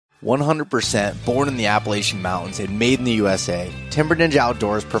100% born in the Appalachian Mountains and made in the USA, Timber Ninja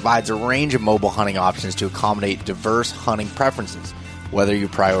Outdoors provides a range of mobile hunting options to accommodate diverse hunting preferences. Whether you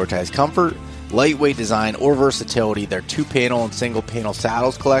prioritize comfort, lightweight design, or versatility, their 2-panel and single-panel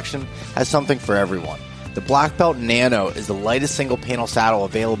saddles collection has something for everyone. The Black Belt Nano is the lightest single-panel saddle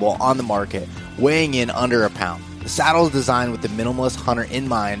available on the market, weighing in under a pound. The saddle is designed with the minimalist hunter in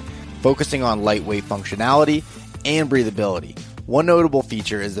mind, focusing on lightweight functionality and breathability. One notable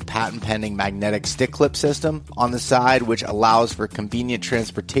feature is the patent-pending magnetic stick clip system on the side, which allows for convenient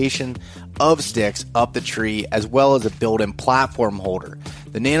transportation of sticks up the tree, as well as a built-in platform holder.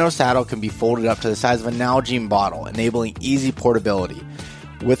 The Nano saddle can be folded up to the size of a Nalgene bottle, enabling easy portability.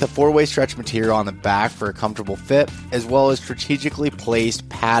 With a 4-way stretch material on the back for a comfortable fit, as well as strategically placed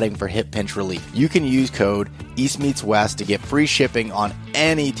padding for hip pinch relief. You can use code EastMeetsWest to get free shipping on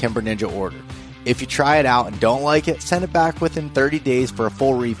any Timber Ninja order. If you try it out and don't like it, send it back within 30 days for a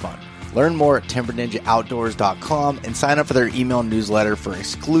full refund. Learn more at timberninjaoutdoors.com and sign up for their email newsletter for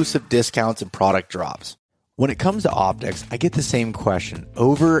exclusive discounts and product drops. When it comes to optics, I get the same question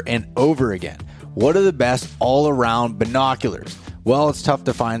over and over again. What are the best all-around binoculars? Well, it's tough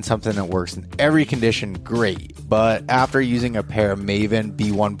to find something that works in every condition great, but after using a pair of Maven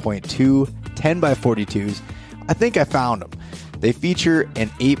B1.2 10x42s, I think I found them. They feature an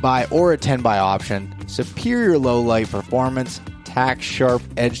 8x or a 10x option, superior low light performance, tack sharp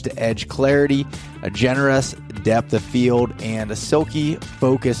edge-to-edge clarity, a generous depth of field, and a silky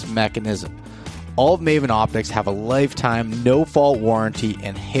focus mechanism. All of Maven optics have a lifetime no-fault warranty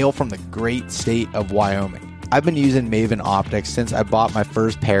and hail from the great state of Wyoming. I've been using Maven optics since I bought my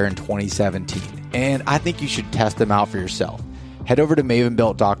first pair in 2017, and I think you should test them out for yourself. Head over to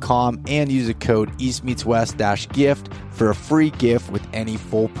mavenbuilt.com and use the code EastMeetsWest-gift for a free gift with any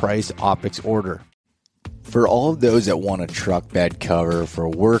full price optics order. For all of those that want a truck bed cover for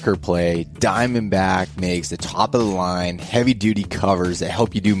work or play, Diamondback makes the top of the line heavy duty covers that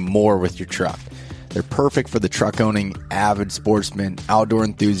help you do more with your truck. They're perfect for the truck owning avid sportsmen, outdoor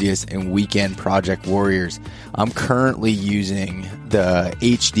enthusiasts, and weekend project warriors. I'm currently using the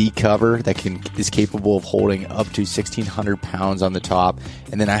HD cover that is capable of holding up to 1,600 pounds on the top.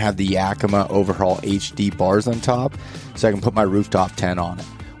 And then I have the Yakima Overhaul HD bars on top so I can put my rooftop tent on it.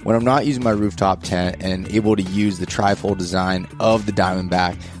 When I'm not using my rooftop tent and able to use the trifold design of the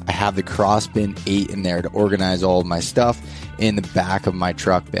Diamondback, I have the Crossbin 8 in there to organize all of my stuff in the back of my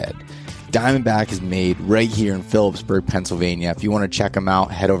truck bed. Diamondback is made right here in Phillipsburg, Pennsylvania. If you want to check them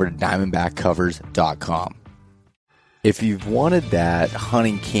out, head over to diamondbackcovers.com. If you've wanted that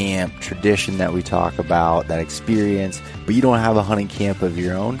hunting camp tradition that we talk about, that experience, but you don't have a hunting camp of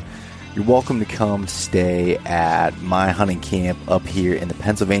your own, you're welcome to come stay at my hunting camp up here in the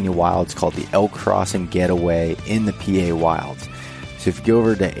Pennsylvania wilds called the Elk Crossing Getaway in the PA wilds. So if you go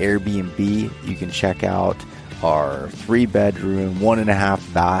over to Airbnb, you can check out our 3-bedroom,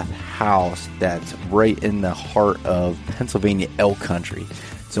 1.5 bath house that's right in the heart of Pennsylvania elk country.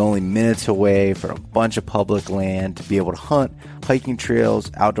 It's only minutes away from a bunch of public land to be able to hunt, hiking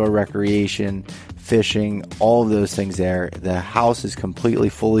trails, outdoor recreation, fishing, all of those things there. The house is completely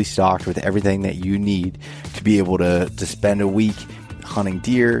fully stocked with everything that you need to be able to spend a week hunting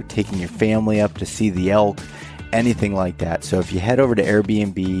deer, taking your family up to see the elk, anything like that. So if you head over to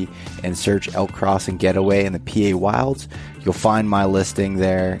Airbnb and search Elk Crossing Getaway in the PA Wilds, you'll find my listing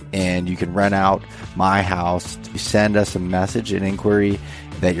there, and you can rent out my house. You send us a message, an inquiry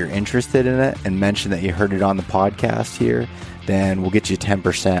that you're interested in it, and mention that you heard it on the podcast here, then we'll get you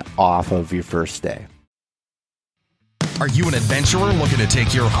 10% off of your first stay. Are you an adventurer looking to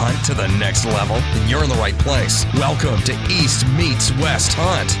take your hunt to the next level? Then you're in the right place. Welcome to East Meets West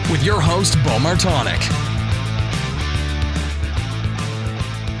Hunt with your host, Bo Martonic.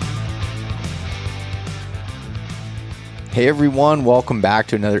 Hey everyone, welcome back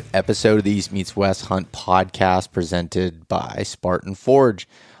to another episode of the East Meets West Hunt podcast presented by Spartan Forge.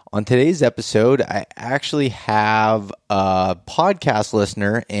 On today's episode, I actually have a podcast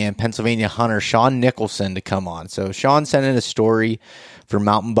listener and Pennsylvania hunter, Sean Nicholson, to come on. So Sean sent in a story for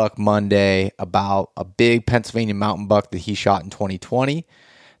Mountain Buck Monday about a big Pennsylvania mountain buck that he shot in 2020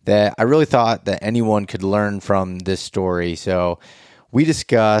 that I really thought that anyone could learn from this story. So we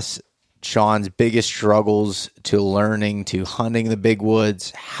discuss Sean's biggest struggles to learning to hunting the big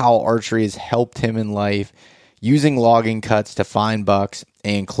woods, how archery has helped him in life, using logging cuts to find bucks,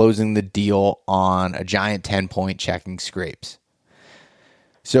 and closing the deal on a giant 10-point checking scrapes.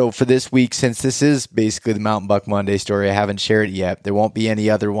 So for this week, since this is basically the Mountain Buck Monday story, I haven't shared it yet. There won't be any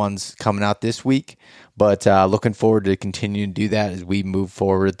other ones coming out this week, but looking forward to continuing to do that as we move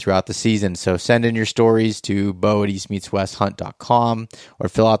forward throughout the season. So send in your stories to bo@eastmeetswesthunt.com or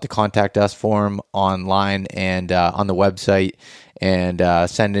fill out the contact us form online and on the website, and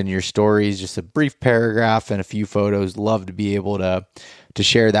send in your stories, just a brief paragraph and a few photos. Love to be able to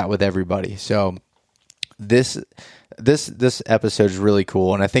share that with everybody. So this episode is really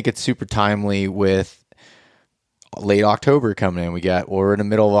cool, and I think it's super timely with late October coming in. We're in the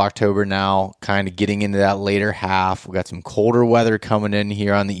middle of October now, kind of getting into that later half. We got some colder weather coming in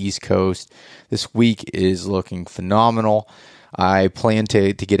here on the East Coast. This week is looking phenomenal. I plan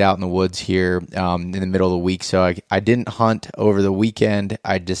to get out in the woods here in the middle of the week, so I didn't hunt over the weekend.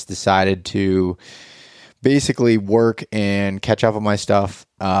 I just decided to basically work and catch up on my stuff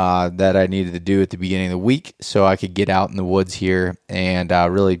that I needed to do at the beginning of the week so I could get out in the woods here and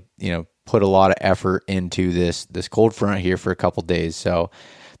really, put a lot of effort into this cold front here for a couple days. So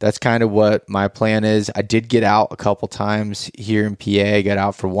that's kind of what my plan is. I did get out a couple times here in PA. I got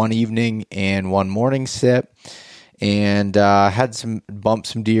out for one evening and one morning sit, and had some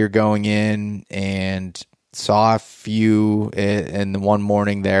deer going in, and saw a few in the one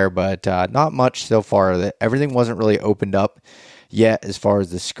morning there, but not much so far. Everything wasn't really opened up yet as far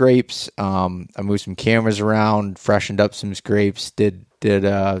as the scrapes. I moved some cameras around, freshened up some scrapes, did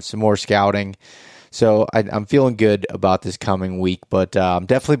some more scouting. So I'm feeling good about this coming week, but I'm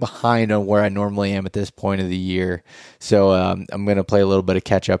definitely behind on where I normally am at this point of the year. So I'm going to play a little bit of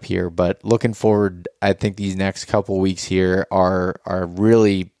catch up here, but looking forward. I think these next couple weeks here are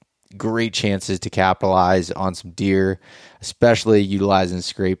really great chances to capitalize on some deer, especially utilizing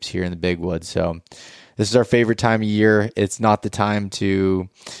scrapes here in the big woods. So this is our favorite time of year. It's not the time to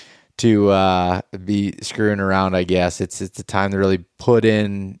be screwing around, I guess. It's the time to really put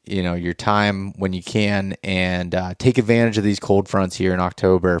in, your time when you can, and take advantage of these cold fronts here in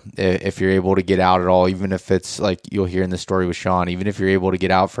October. If you're able to get out at all, even if it's like you'll hear in the story with Sean, even if you're able to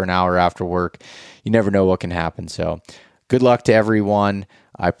get out for an hour after work, you never know what can happen. So good luck to everyone.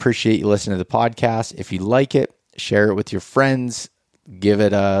 I appreciate you listening to the podcast. If you like it, share it with your friends. Give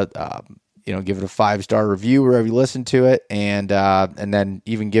it a 5-star review wherever you listen to it, and then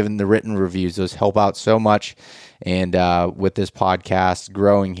even giving the written reviews. Those help out so much, and with this podcast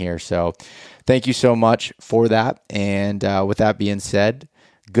growing here. So thank you so much for that. And with that being said,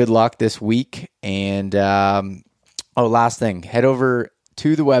 good luck this week. And last thing, head over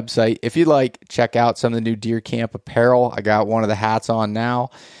to the website. If you'd like, check out some of the new Deer Camp apparel. I got one of the hats on now,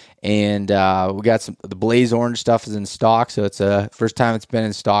 and we got the Blaze Orange stuff is in stock. So it's the first time it's been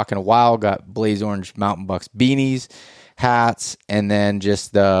in stock in a while. Got Blaze Orange Mountain Bucks beanies, hats, and then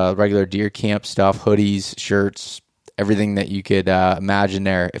just the regular Deer Camp stuff, hoodies, shirts, everything that you could imagine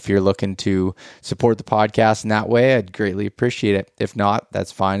there. If you're looking to support the podcast in that way, I'd greatly appreciate it. If not,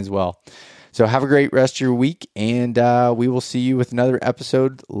 that's fine as well. So have a great rest of your week, and we will see you with another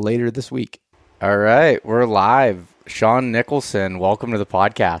episode later this week. All right, we're live. Sean Nicholson, welcome to the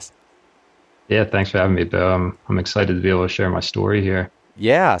podcast. Yeah, thanks for having me, Bill. I'm excited to be able to share my story here.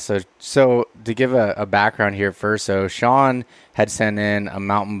 Yeah, so to give a background here first, so Sean had sent in a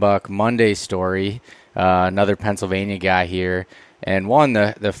Mountain Buck Monday story, another Pennsylvania guy here, and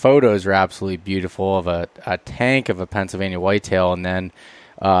the photos are absolutely beautiful of a tank of a Pennsylvania whitetail, and then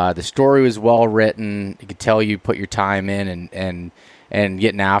the story was well written. You could tell you put your time in and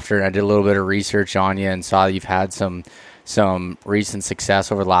getting after it. I did a little bit of research on you and saw that you've had some recent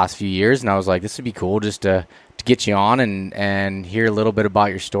success over the last few years, and I was like, this would be cool just to get you on and hear a little bit about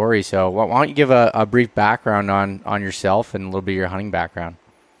your story. So why don't you give a brief background on yourself and a little bit of your hunting background?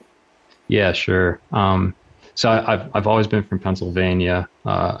 Yeah, sure. So I've always been from Pennsylvania.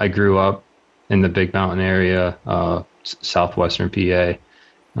 I grew up in the Big Mountain area, southwestern PA.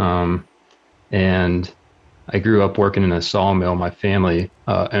 And I grew up working in a sawmill. My family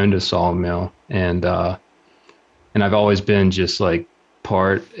owned a sawmill, and I've always been just like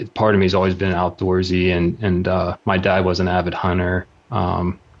part of me has always been outdoorsy, and my dad was an avid hunter,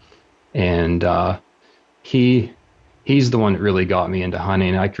 and he's the one that really got me into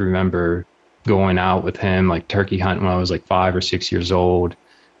hunting. I can remember going out with him like turkey hunting when I was like 5 or 6 years old,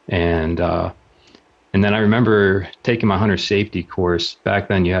 and then I remember taking my hunter safety course. Back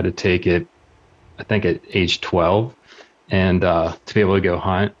then you had to take it, I think at age 12, and to be able to go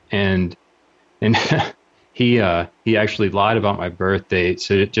hunt. And he actually lied about my birth date,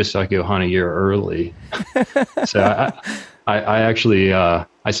 so just so I could go hunt a year early. So I actually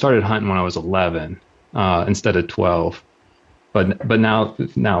I started hunting when I was 11 instead of 12. But now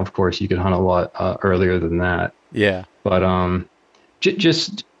of course you could hunt a lot earlier than that. Yeah. But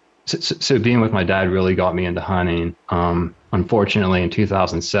just so being with my dad really got me into hunting. Unfortunately, in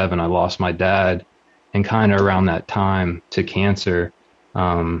 2007, I lost my dad, and kind of around that time to cancer.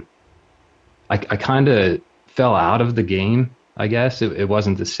 I kind of fell out of the game. I guess it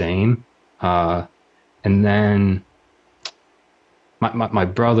wasn't the same. And then my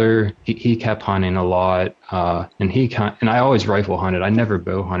brother, he kept hunting a lot, and I always rifle hunted. I never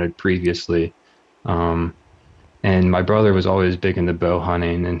bow hunted previously. And my brother was always big into bow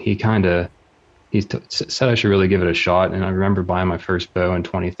hunting, and he said I should really give it a shot. And I remember buying my first bow in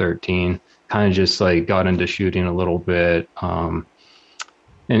 2013, kind of just like got into shooting a little bit.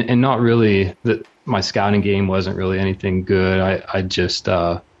 And not really, my scouting game wasn't really anything good. I just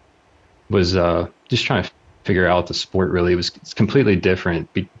was just trying to figure out the sport. Really, it's completely different,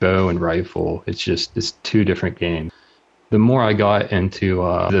 bow and rifle. It's two different games. The more I got into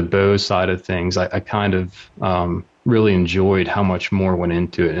the bow side of things, I kind of really enjoyed how much more went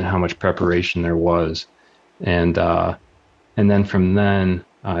into it and how much preparation there was. And then from then,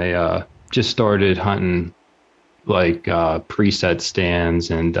 I just started hunting like preset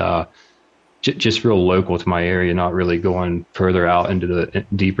stands and just real local to my area, not really going further out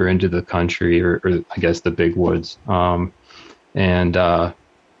deeper into the country or I guess the big woods. And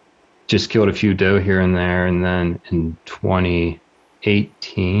just killed a few doe here and there. And then in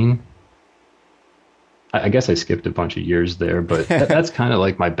 2018, I guess I skipped a bunch of years there, but that's kind of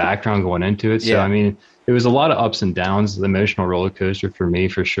like my background going into it. So, yeah. I mean, it was a lot of ups and downs, the emotional roller coaster for me,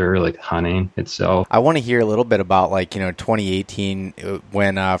 for sure, like hunting itself. I want to hear a little bit about 2018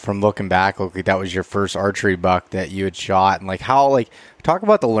 when from looking back, looked like that was your first archery buck that you had shot, and how talk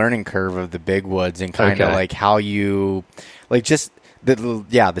about the learning curve of the big woods and kind of how you just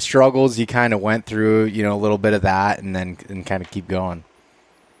the struggles you kind of went through, a little bit of that, and then kind of keep going.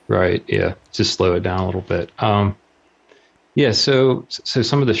 Right. Yeah. Just slow it down a little bit. Yeah. So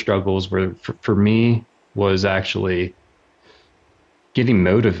some of the struggles were for me was actually getting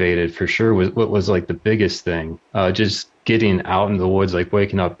motivated, for sure, was what was like the biggest thing. Just getting out in the woods, like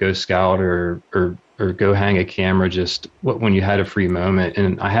waking up, go scout or go hang a camera, just when you had a free moment.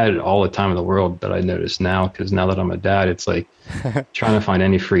 And I had it all the time in the world, that I notice now, because now that I'm a dad, it's like trying to find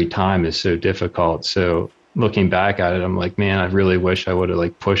any free time is so difficult. So looking back at it, I'm like, man, I really wish I would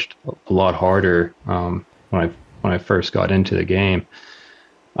have pushed a lot harder when I first got into the game.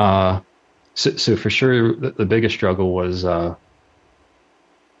 So for sure, the biggest struggle was the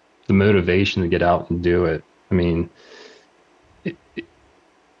motivation to get out and do it. I mean,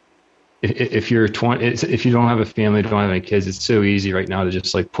 if you're 20, if you don't have a family, don't have any kids, it's so easy right now to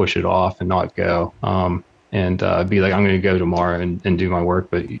just push it off and not go, and be like, I'm going to go tomorrow and do my work,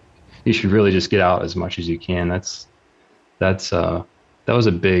 but you should really just get out as much as you can. That was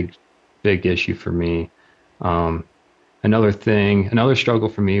a big issue for me. Another struggle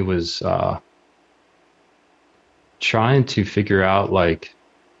for me was trying to figure out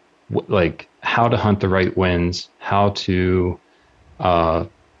how to hunt the right winds, how to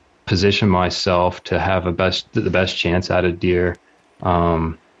position myself to have the best chance at a deer.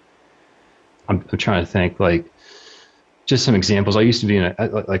 I'm trying to think just some examples. I used to be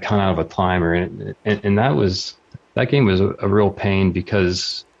kind of a climber, and that game was a real pain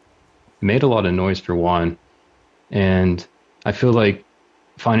because it made a lot of noise, for one. And I feel like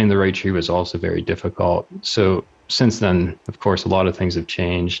finding the right tree was also very difficult. So since then, of course, a lot of things have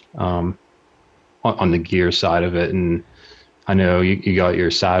changed on the gear side of it. And I know you got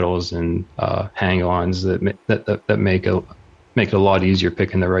your saddles and hang-ons that make it a lot easier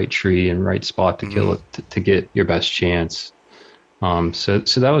picking the right tree and right spot to kill it to get your best chance. So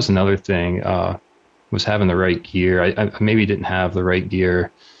that was another thing, was having the right gear. I maybe didn't have the right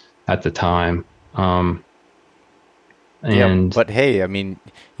gear at the time. But hey, I mean,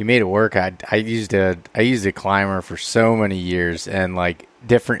 you made it work. I used a climber for so many years, and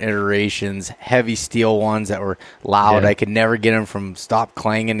different iterations, heavy steel ones that were loud. Yeah. I could never get them from stop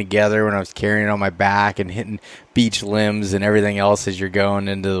clanging together when I was carrying it on my back and hitting beech limbs and everything else as you're going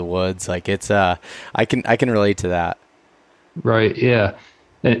into the woods. It's I can relate to that. Right. Yeah.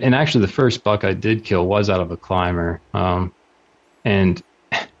 And actually, the first buck I did kill was out of a climber. And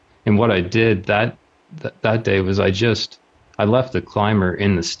what I did that day was I left the climber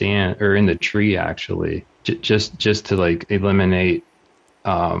in the stand, or in the tree, actually, just to eliminate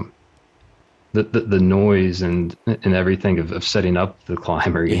the noise and everything of setting up the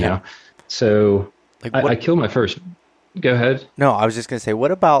climber, you know. So I killed my first. Go ahead. No, I was just gonna say,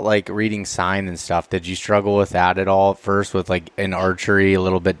 what about reading signs and stuff? Did you struggle with that at all at first, with an archery a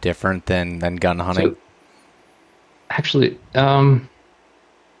little bit different than gun hunting? So, actually,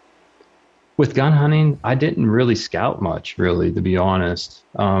 With gun hunting, I didn't really scout much, really, to be honest.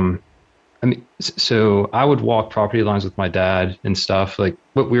 I mean, so I would walk property lines with my dad and stuff. Like,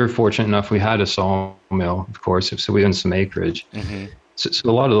 but we were fortunate enough; we had a sawmill, of course, so we owned some acreage. Mm-hmm. So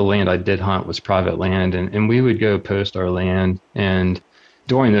a lot of the land I did hunt was private land, and we would go post our land. And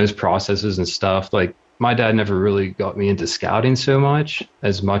during those processes and stuff, like my dad never really got me into scouting so much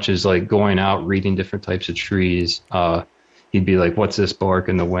as like going out reading different types of trees. He'd be like, "What's this bark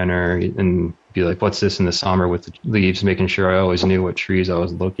in the winter?" And be like, "What's this in the summer with the leaves?" Making sure I always knew what trees I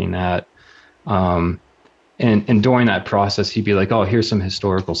was looking at. And during that process, he'd be like, "Oh, here's some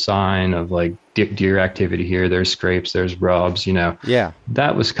historical sign of like deer activity here. There's scrapes, there's rubs, you know." Yeah.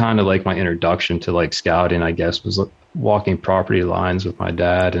 That was kind of like my introduction to like scouting, I guess, was walking property lines with my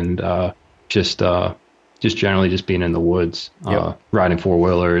dad and just generally just being in the woods, riding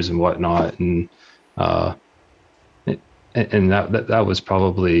four-wheelers and whatnot. And that was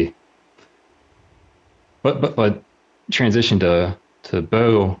probably, but transition to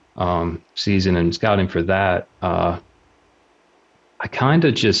bow season and scouting for that, I kind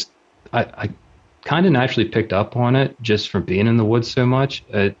of naturally picked up on it just from being in the woods so much.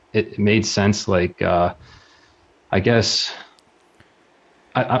 It made sense. Like, I guess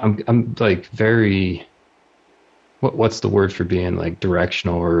I'm like very, what's the word for being like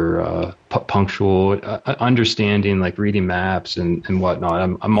directional or punctual, understanding, like reading maps and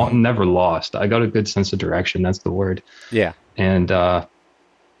whatnot. I'm never lost. I got a good sense of direction. That's the word. Yeah. And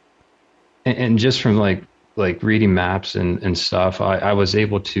just from like reading maps and stuff, I was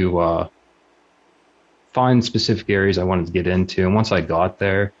able to find specific areas I wanted to get into. And once I got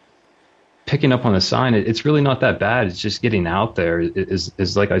there, picking up on the sign, it's really not that bad. It's just getting out there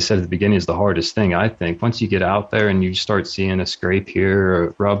is like I said at the beginning, is the hardest thing, I think. Once you get out there and you start seeing a scrape here or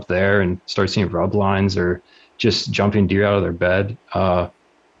a rub there and start seeing rub lines or just jumping deer out of their bed,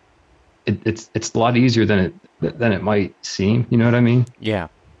 it's a lot easier than it might seem. You know what I mean? Yeah.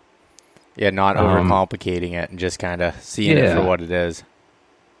 Yeah, not overcomplicating it and just kind of seeing it for what it is.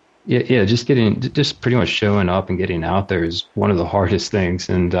 Yeah, just pretty much showing up and getting out there is one of the hardest things.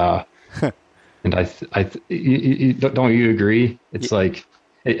 And and don't you agree? It's like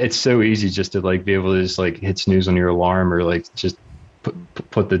it's so easy just to like be able to just like hit snooze on your alarm or like just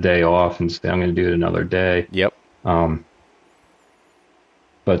put the day off and say I'm going to do it another day. Yep.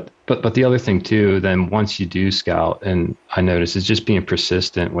 But the other thing too, then once you do scout, and I notice, is just being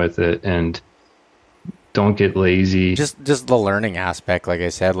persistent with it and don't get lazy. Just the learning aspect, like I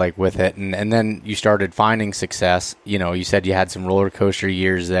said, like with it. And then you started finding success. You know, you said you had some roller coaster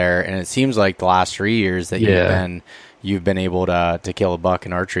years there, and it seems like the last 3 years that you've been able to kill a buck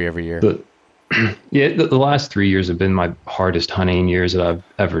in archery every year. The last 3 years have been my hardest hunting years that I've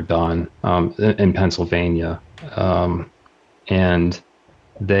ever done in Pennsylvania. And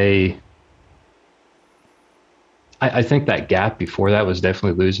I think that gap before that was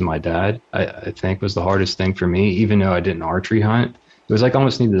definitely losing my dad. I think was the hardest thing for me, even though I didn't archery hunt. It was like I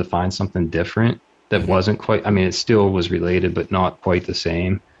almost needed to find something different that wasn't quite, I mean, it still was related, but not quite the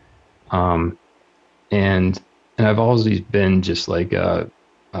same. And I've always been just like I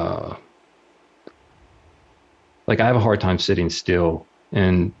have a hard time sitting still,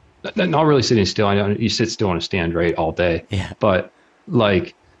 and not really sitting still. I know you sit still on a stand, right, all day. Yeah. But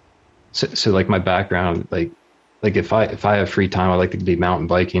like, so like my background, like if I have free time, I like to be mountain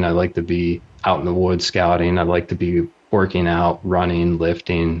biking. I like to be out in the woods scouting. I like to be working out, running,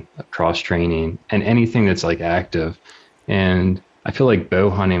 lifting, cross training, and anything that's like active. And I feel like bow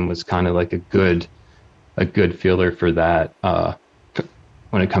hunting was kind of like a good feeler for that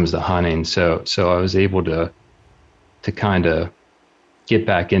when it comes to hunting. So I was able to kind of get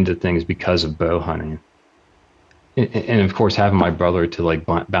back into things because of bow hunting. And of course, having my brother to like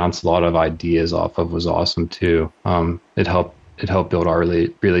bounce a lot of ideas off of was awesome too. It helped build our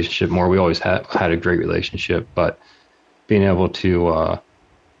relationship more. We always had a great relationship, but being able to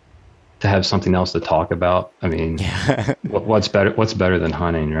have something else to talk about. I mean, what's better than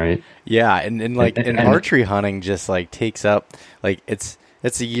hunting, right? Yeah. And archery hunting just like takes up, like it's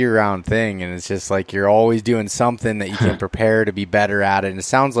a year-round thing, and it's just like you're always doing something that you can prepare to be better at it. And it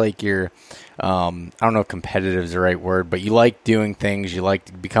sounds like you're, I don't know if competitive is the right word, but you like doing things, you like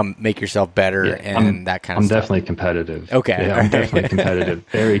to make yourself better, and that kind of stuff. I'm definitely competitive. Okay. Yeah, I'm definitely competitive,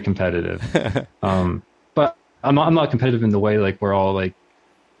 very competitive. But I'm not competitive in the way like we're all like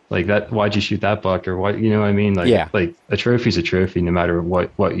that. Why'd you shoot that buck, or what? You know what I mean? Like, like a trophy's a trophy, no matter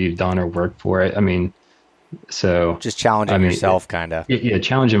what you've done or worked for it. I mean. So just challenging yourself, kind of. Yeah,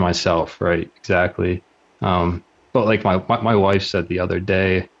 challenging myself, right? Exactly. But like my wife said the other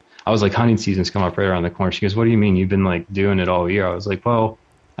day, I was like, hunting season's come up right around the corner. She goes, "What do you mean? You've been like doing it all year?" I was like, "Well,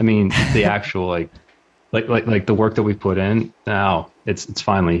 I mean, the actual like the work that we put in now, it's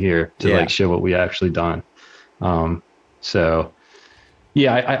finally here to like show what we actually done. So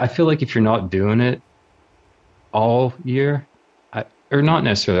yeah, I feel like if you're not doing it all year, or not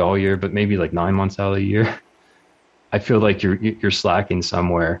necessarily all year, but maybe like 9 months out of the year, I feel like you're slacking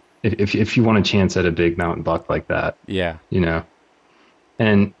somewhere if you want a chance at a big mountain buck like that. Yeah. You know,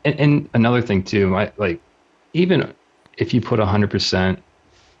 and another thing too, like even if you put 100%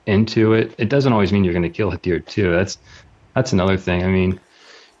 into it, it doesn't always mean you're going to kill a deer too. That's another thing. I mean,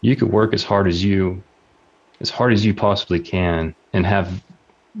 you could work as hard as you possibly can and have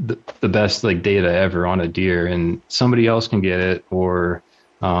the best like data ever on a deer, and somebody else can get it, or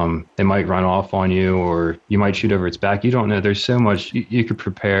they might run off on you, or you might shoot over its back. You don't know. There's so much you could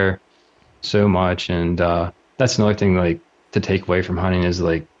prepare so much. And that's another thing like to take away from hunting is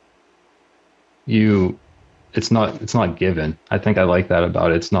like it's not given. I think I like that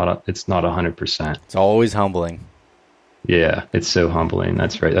about it. It's not 100%. It's always humbling. Yeah, it's so humbling.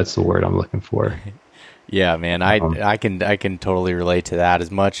 That's right. That's the word I'm looking for. Yeah, man, I can totally relate to that.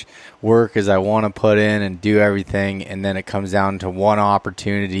 As much work as I want to put in and do everything, and then it comes down to one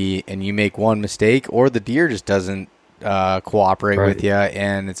opportunity, and you make one mistake, or the deer just doesn't cooperate with you,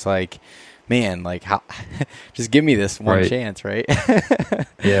 and it's like, man, like how? Just give me this one chance, right?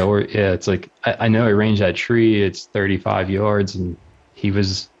 It's like I know I ranged that tree. It's 35 yards, and he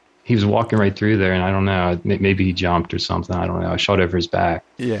was walking right through there, and I don't know, maybe he jumped or something. I don't know. I shot over his back.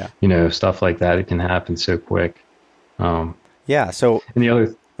 Yeah. You know, stuff like that. It can happen so quick. Yeah. So, and the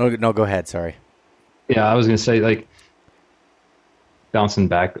other, no, go ahead. Sorry. Yeah. I was going to say, like, bouncing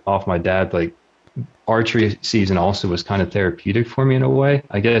back off my dad, like archery season also was kind of therapeutic for me in a way.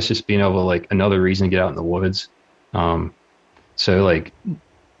 I guess just being able to, like, another reason to get out in the woods. So like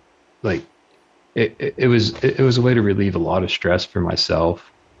it was a way to relieve a lot of stress for myself.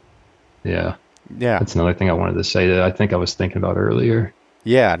 Yeah. That's another thing I wanted to say that I think I was thinking about earlier.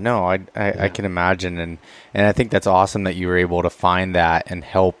 Yeah, no, I can imagine. And I think that's awesome that you were able to find that and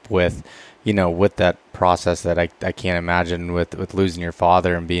help with, you know, with that process that I can't imagine with losing your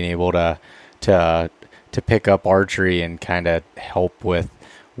father, and being able to pick up archery and kind of help with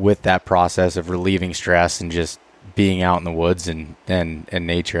that process of relieving stress and just being out in the woods and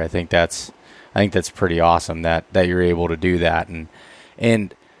nature. I think that's pretty awesome that you're able to do that.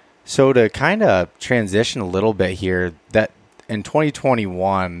 And so to kind of transition a little bit here, that in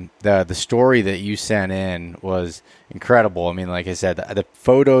 2021, the story that you sent in was incredible. I mean, like I said, the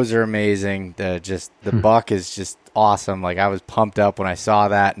photos are amazing. The buck is just awesome. Like, I was pumped up when I saw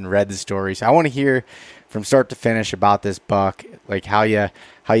that and read the story. So I want to hear from start to finish about this buck, like how you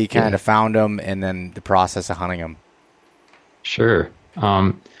kind of found him, and then the process of hunting him. Sure.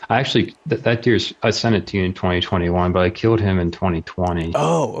 I actually, that deer's, I sent it to you in 2021, but I killed him in 2020.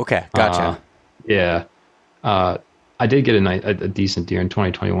 Oh, okay. Gotcha. Yeah. I did get a decent deer in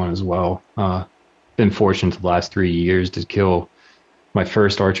 2021 as well. Been fortunate the last 3 years to kill my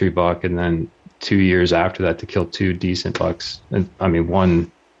first archery buck, and then 2 years after that to kill 2 decent bucks. And I mean,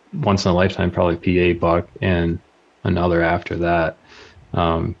 one once in a lifetime, probably PA buck, and another after that.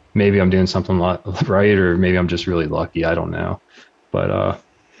 Maybe I'm doing something right, or maybe I'm just really lucky. I don't know. But,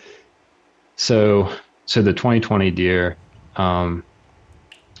 so the 2020 deer, I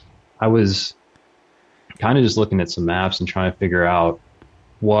was kind of just looking at some maps and trying to figure out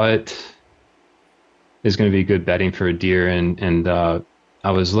what is going to be good bedding for a deer. And I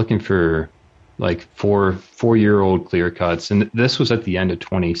was looking for like 4-year-old clear cuts. And this was at the end of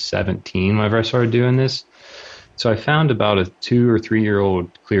 2017 whenever I started doing this. So I found about a 2 or 3 year old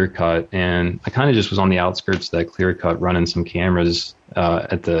clear cut, and I kind of just was on the outskirts of that clear cut running some cameras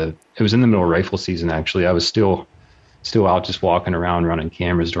it was in the middle of rifle season. Actually, I was still out just walking around running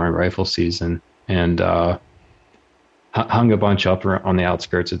cameras during rifle season, and hung a bunch up on the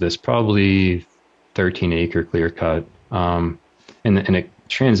outskirts of this probably 13-acre clear cut. And it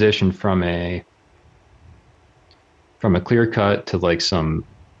transitioned from a clear cut to like some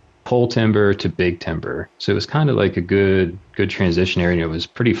pole timber to big timber. So it was kind of like a good transition area. And it was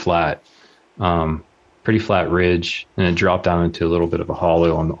pretty flat ridge, and it dropped down into a little bit of a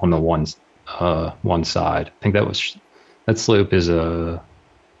hollow on the one side. I think that slope is a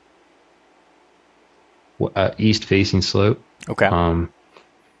east facing slope. Okay.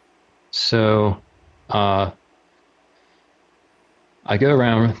 So I go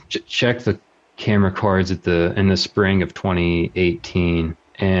around, check the camera cards in the spring of 2018,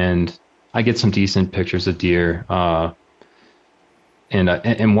 and I get some decent pictures of deer.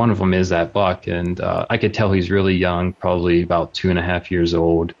 And one of them is that buck, and I could tell he's really young, probably about 2.5 years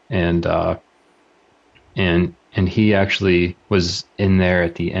old, and and he actually was in there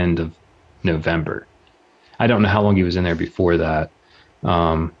at the end of November. I don't know how long he was in there before that.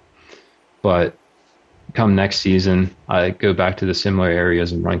 But come next season, I go back to the similar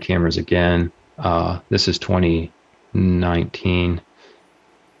areas and run cameras again. This is 2018,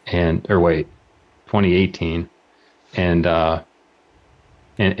 and I'm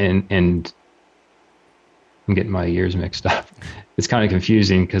getting my years mixed up. It's kind of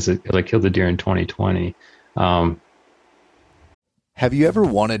confusing because I killed the deer in 2020. Have you ever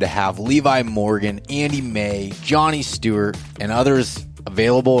wanted to have Levi Morgan, Andy May, Johnny Stewart, and others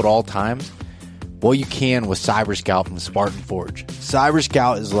available at all times? Well, you can with CyberScout from Spartan Forge.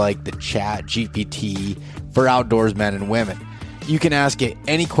 CyberScout is like the chat GPT for outdoors men and women. You can ask it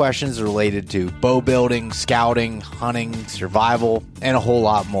any questions related to bow building, scouting, hunting, survival, and a whole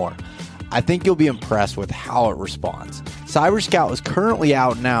lot more. I think you'll be impressed with how it responds. CyberScout is currently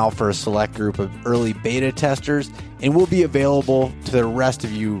out now for a select group of early beta testers and will be available to the rest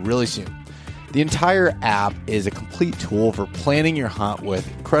of you really soon. The entire app is a complete tool for planning your hunt with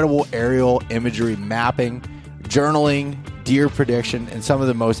incredible aerial imagery mapping, journaling, deer prediction, and some of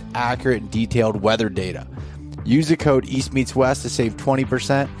the most accurate and detailed weather data. Use the code EastMeetsWest to save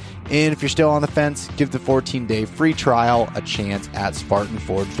 20%, and if you're still on the fence, give the 14-day free trial a chance at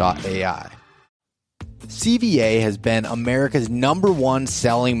SpartanForge.ai. CVA has been America's #1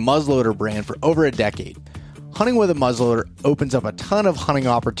 selling muzzleloader brand for over a decade. Hunting with a muzzleloader opens up a ton of hunting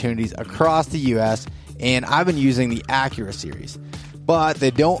opportunities across the U.S., and I've been using the Acura series. But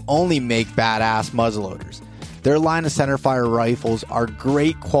they don't only make badass muzzleloaders. Their line of centerfire rifles are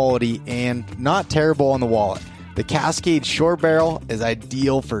great quality and not terrible on the wallet. The Cascade Short Barrel is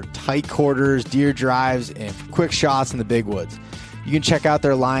ideal for tight quarters, deer drives, and for quick shots in the big woods. You can check out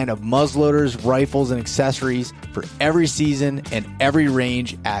their line of muzzleloaders, rifles, and accessories for every season and every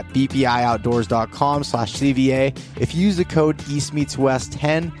range at bpioutdoors.com/CVA. If you use the code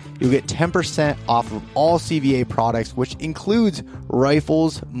EastMeetsWest10, you'll get 10% off of all CVA products, which includes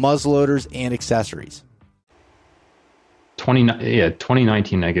rifles, muzzleloaders, and accessories.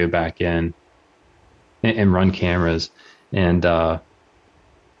 2019, I go back in and run cameras. And at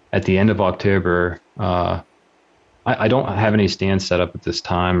the end of October, I don't have any stands set up at this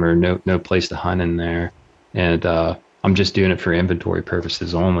time or no place to hunt in there. And I'm just doing it for inventory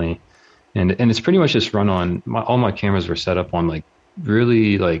purposes only. And it's pretty much just run on, all my cameras were set up on like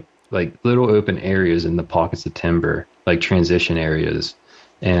really like little open areas in the pockets of timber, like transition areas.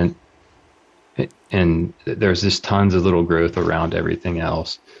 And there's just tons of little growth around everything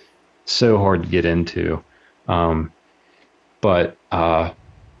else. So hard to get into.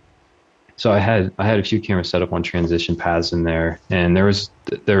 So I had a few cameras set up on transition paths in there, and there was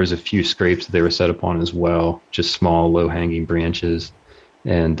a few scrapes that they were set up on as well, just small, low-hanging branches.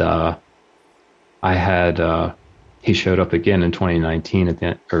 And he showed up again in 2019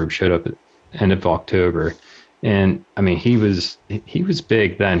 showed up at the end of October. And I mean, he was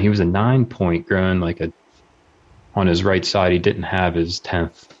big then. He was a 9-point growing on his right side. He didn't have his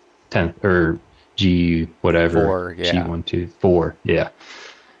 10th or G whatever. 4, yeah. G1, 2, 4. Yeah.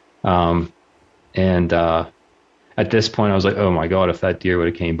 At this point I was like, oh my God, if that deer would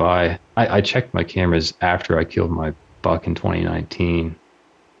have came by, I checked my cameras after I killed my buck in 2019.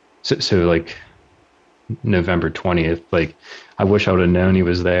 So like November 20th, like I wish I would have known he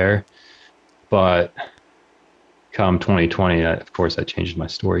was there, but come 2020, of course I changed my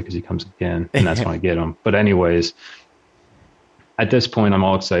story because he comes again and that's when I get him. But anyways, at this point I'm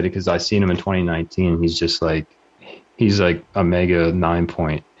all excited because I seen him in 2019. He's like a mega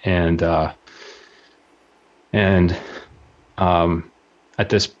 9-point. And at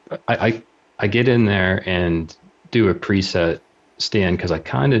this, I get in there and do a preset stand because I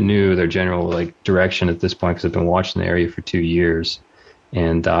kind of knew their general like direction at this point because I've been watching the area for 2 years.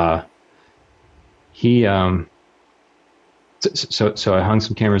 And so I hung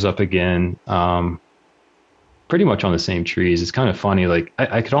some cameras up again, pretty much on the same trees. It's kind of funny. Like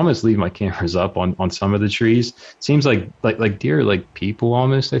I could almost leave my cameras up on some of the trees. Seems like deer, like people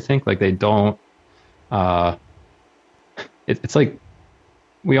almost, I think, like they don't, it's like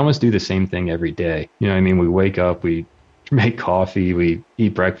we almost do the same thing every day. You know what I mean? We wake up, we make coffee, we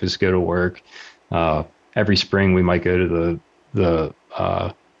eat breakfast, go to work. Every spring we might go to the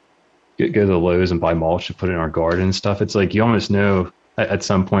Lowe's and buy mulch to put in our garden and stuff. It's like, you almost know at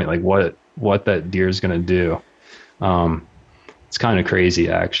some point, like what that deer is going to do. It's kind of crazy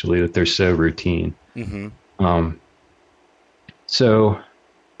actually that they're so routine. Mm-hmm. So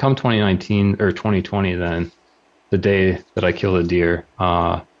come 2019 or 2020, then the day that I killed a deer,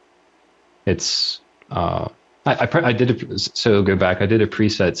 it's I did so go back. I did a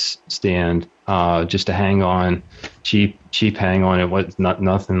preset stand, just to hang on, cheap hang on. It was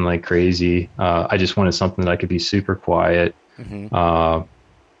nothing like crazy. I just wanted something that I could be super quiet,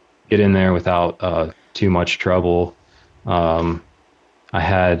 get in there without too much trouble. I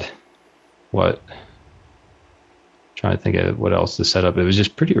had trying to think of what else to set up. It was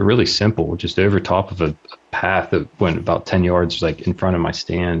just really simple, just over top of a path that went about 10 yards, like in front of my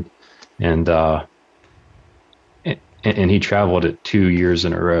stand. And he traveled it 2 years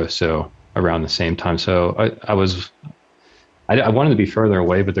in a row. So around the same time. So I wanted to be further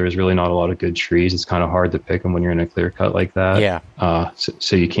away, but there was really not a lot of good trees. It's kind of hard to pick them when you're in a clear cut like that. Yeah.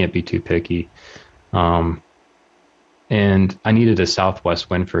 So you can't be too picky. And I needed a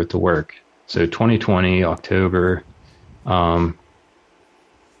southwest wind for it to work. So 2020, October, I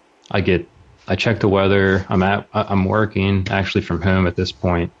check the weather. I'm working actually from home at this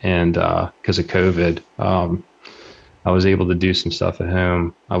point, and because of COVID, I was able to do some stuff at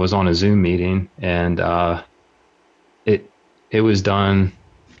home. I was on a Zoom meeting, and it was done.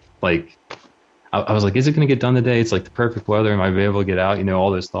 Like I was like, is it going to get done today? It's like the perfect weather. Am I be able to get out? You know,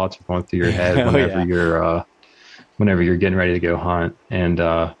 all those thoughts are going through your head whenever you're getting ready to go hunt, and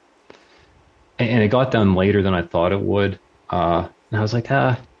it got done later than I thought it would. And I was like,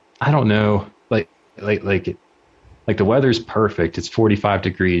 I don't know. Like the weather's perfect. It's 45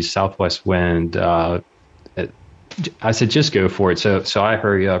 degrees, southwest wind. I said, just go for it. So I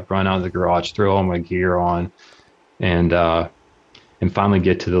hurry up, run out of the garage, throw all my gear on, and finally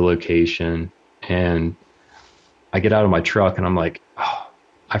get to the location. And I get out of my truck, and I'm like, oh,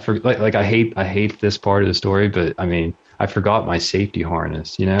 I hate this part of the story, but I mean, I forgot my safety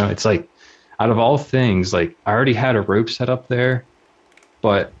harness. You know, it's like, out of all things, like I already had a rope set up there,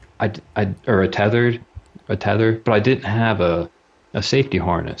 but or a tether, but I didn't have a safety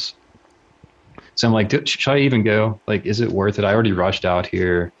harness. So I'm like, should I even go? Like, is it worth it? I already rushed out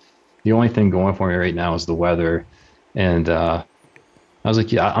here. The only thing going for me right now is the weather. And I was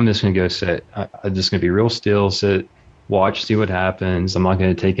like, yeah, I'm just going to go sit. I'm just going to be real still, sit, watch, see what happens. I'm not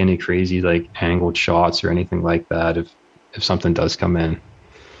going to take any crazy like angled shots or anything like that if something does come in.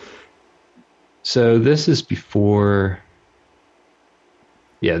 So this is before,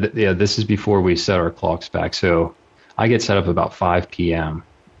 this is before we set our clocks back. So I get set up about 5 p.m.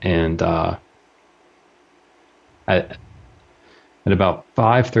 and at about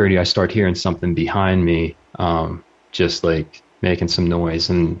 5:30, I start hearing something behind me, just like making some noise.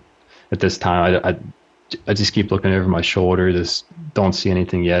 And at this time, I just keep looking over my shoulder. Just don't see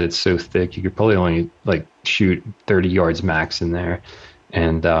anything yet. It's so thick. You could probably only like shoot 30 yards max in there.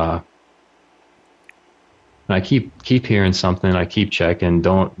 And I keep hearing something. I keep checking.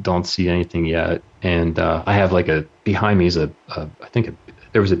 Don't see anything yet. And I have like behind me is I think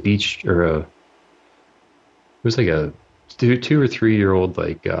there was a beach or it was like a 2 or 3 year old,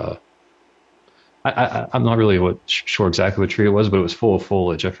 like I'm not really sure exactly what tree it was, but it was full of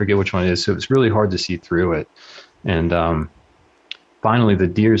foliage. I forget which one it is. So it was really hard to see through it. And finally the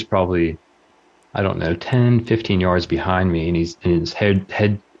deer's probably, I don't know, 10, 15 yards behind me, and his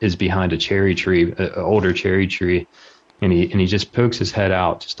head is behind a cherry tree, an older cherry tree, and he just pokes his head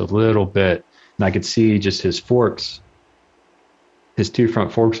out just a little bit, and I could see just his forks, his 2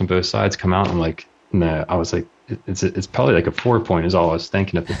 front forks on both sides come out. I'm like, no, I was like, it's probably like a 4-point is all I was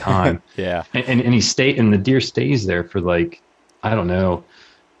thinking at the time. Yeah. And the deer stays there for like, I don't know,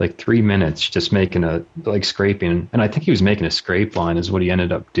 like 3 minutes, just making scraping. And I think he was making a scrape line is what he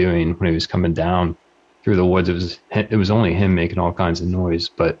ended up doing when he was coming down through the woods. It was only him making all kinds of noise.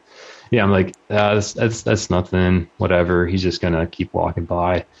 But yeah, I'm like, that's nothing, whatever. He's just going to keep walking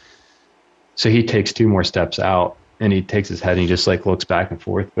by. So he takes 2 more steps out, and he takes his head and he just like looks back and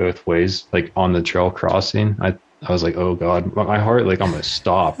forth both ways, like on the trail crossing. I was like, oh God, my heart like almost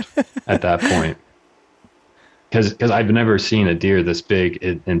stopped at that point. Cause I've never seen a deer this big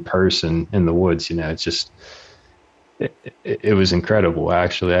in person in the woods. You know, it's just, it was incredible.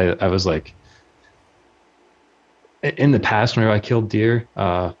 Actually, I was like, in the past, whenever I killed deer,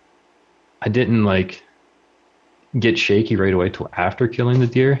 I didn't like get shaky right away till after killing the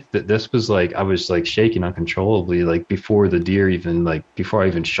deer. This was like, I was like shaking uncontrollably, like before the deer even, like before I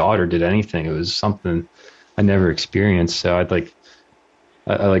even shot or did anything. It was something I never experienced. So I like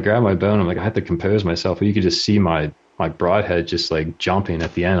grabbed my bone. I'm like, I had to compose myself. But you could just see my broadhead just like jumping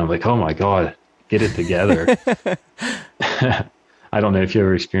at the end. I'm like, oh my God, get it together. I don't know if you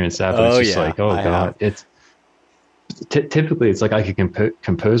ever experienced that, but it's just like, oh God, it's typically it's like I could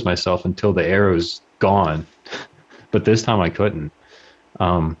compose myself until the arrow's gone. But this time I couldn't.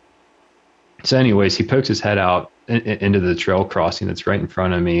 So anyways, he pokes his head out into the trail crossing that's right in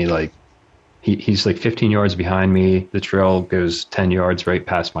front of me, like he's like 15 yards behind me. The trail goes 10 yards right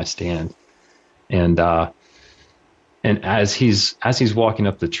past my stand. And as he's walking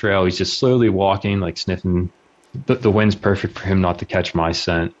up the trail, he's just slowly walking, like sniffing. The wind's perfect for him not to catch my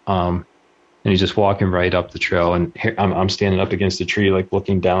scent. And he's just walking right up the trail. And here, I'm standing up against the tree, like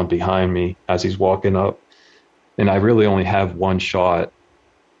looking down behind me as he's walking up. And I really only have one shot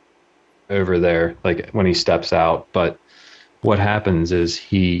over there, like when he steps out. But what happens is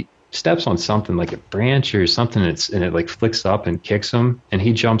he steps on something like a branch or something, and it like flicks up and kicks him. And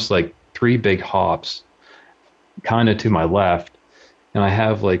he jumps like 3 big hops kind of to my left. And I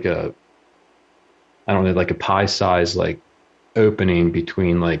have like a pie size like opening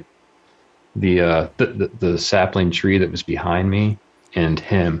between like the sapling tree that was behind me and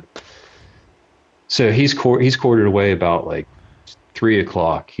him. So he's quartered away about like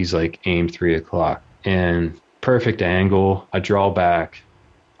 3:00. He's like aimed 3:00 and perfect angle. I draw back.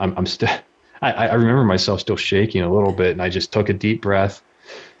 I'm still, I remember myself still shaking a little bit, and I just took a deep breath,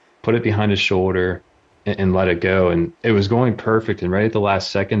 put it behind his shoulder, and let it go. And it was going perfect. And right at the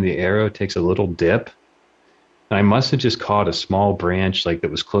last second, the arrow takes a little dip. And I must have just caught a small branch like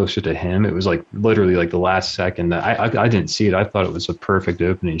that was closer to him. It was like literally like the last second that I didn't see it. I thought it was a perfect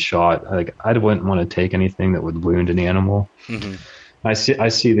opening shot. Like I wouldn't want to take anything that would wound an animal. Mm-hmm. I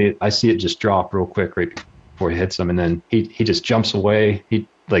see it just drop real quick right before he hits him, and then he just jumps away. He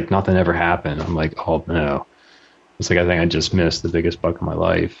like nothing ever happened. I'm like, oh no. It's like I think I just missed the biggest buck of my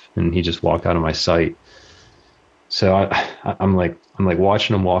life, and he just walked out of my sight. So I'm like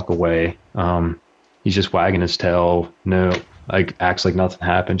watching him walk away. He's just wagging his tail. No, like acts like nothing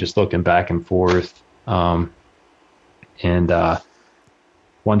happened, just looking back and forth. And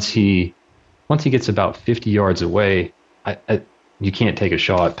once he gets about 50 yards away, you can't take a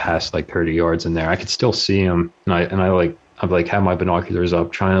shot past like 30 yards in there. I could still see him, and I have my binoculars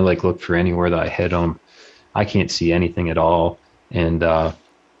up, trying to like look for anywhere that I hit him. I can't see anything at all, and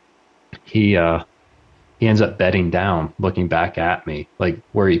he ends up bedding down, looking back at me, like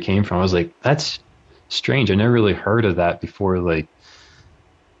where he came from. I was like, that's strange. I never really heard of that before, like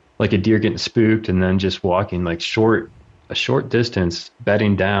a deer getting spooked and then just walking like a short distance,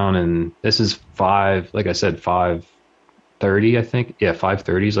 bedding down. And this is 5:30, I think. Yeah,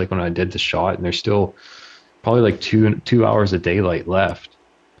 5:30 is like when I did the shot, and there's still probably like two hours of daylight left.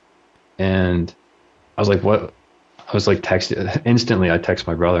 And I was like, what? I was like texting instantly. I text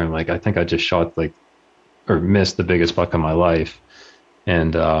my brother and like, I think I just shot or missed the biggest buck of my life.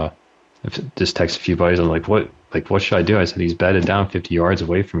 And I just text a few buddies. I'm like, what should I do? I said, he's bedded down 50 yards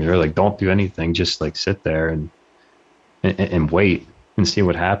away from you. They're like, don't do anything. Just like sit there and wait and see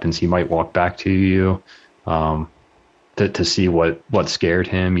what happens. He might walk back to you to see what scared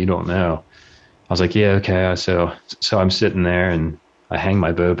him. You don't know. I was like, yeah, okay. So I'm sitting there, and I hang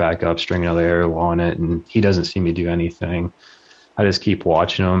my bow back up, string another arrow on it, and he doesn't see me do anything. I just keep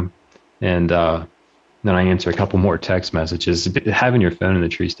watching him, and then I answer a couple more text messages. Having your phone in the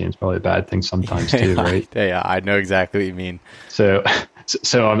tree stand is probably a bad thing sometimes too, right? Yeah, I know exactly what you mean. So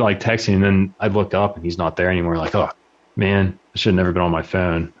I'm like texting, and then I look up, and he's not there anymore. Like, oh man, I should have never been on my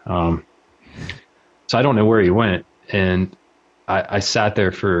phone. So I don't know where he went, and I sat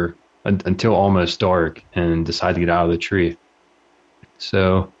there until almost dark and decided to get out of the tree.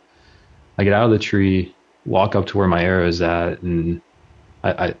 So I get out of the tree, walk up to where my arrow is at, and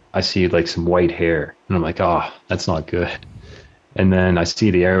I see like some white hair, and I'm like, oh, that's not good. And then I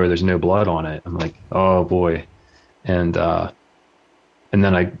see the arrow, there's no blood on it. I'm like, oh boy. And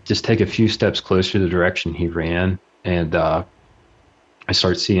then I just take a few steps closer to the direction he ran, and I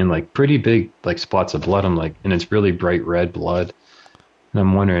start seeing like pretty big like spots of blood. I'm like, and it's really bright red blood. And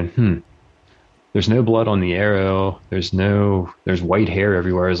I'm wondering, there's no blood on the arrow. There's white hair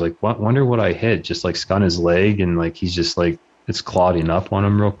everywhere. I was like, wonder what I hit. Just like spun his leg, and like he's just like, it's clotting up on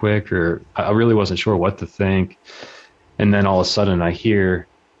him real quick, or I really wasn't sure what to think. And then all of a sudden I hear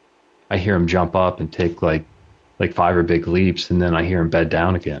him jump up and take like 5 big leaps, and then I hear him bed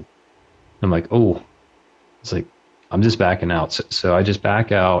down again. I'm like, oh, it's like, I'm just backing out. So I just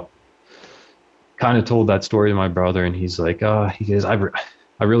back out, kind of told that story to my brother, and he's like, he goes,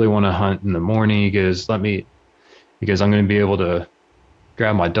 I really want to hunt in the morning. He goes, I'm going to be able to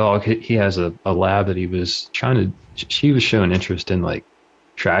grab my dog. He has a lab that she was showing interest in like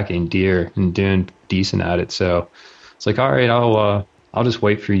tracking deer and doing decent at it. So it's like, all right, I'll just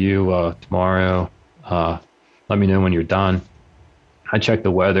wait for you tomorrow. Let me know when you're done. I checked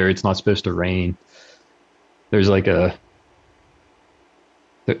the weather. It's not supposed to rain. There was like a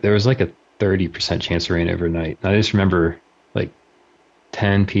 30% chance of rain overnight. I just remember like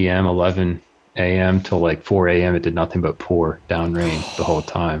 10 p.m., 11 a.m. till like 4 a.m. it did nothing but pour down rain the whole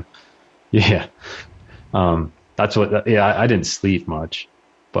time. Yeah. That's what, yeah, I didn't sleep much,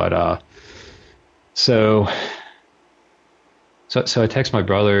 but, so I text my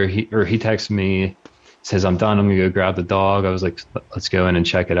brother, he texts me, says, I'm done. I'm gonna go grab the dog. I was like, let's go in and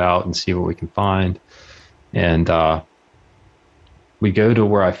check it out and see what we can find. And, we go to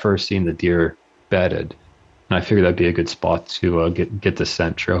where I first seen the deer bedded. And I figured that'd be a good spot to get the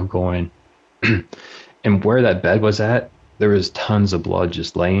scent trail going. And where that bed was at, there was tons of blood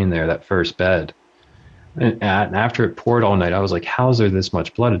just laying there, that first bed. And after it poured all night, I was like, how's there this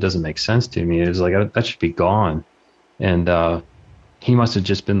much blood? It doesn't make sense to me. It was like, that should be gone. And he must have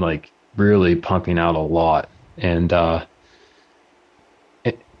just been like really pumping out a lot. And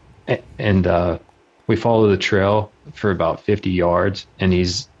we followed the trail for about 50 yards, and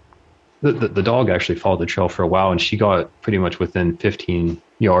the dog actually followed the trail for a while, and she got pretty much within 15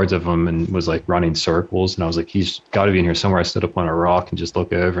 yards of him and was like running circles. And I was like, he's got to be in here somewhere. I stood up on a rock and just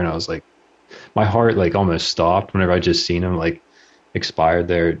looked over, and I was like, my heart like almost stopped whenever I just seen him like expired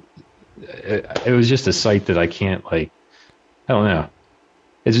there. It was just a sight that I can't, like, I don't know.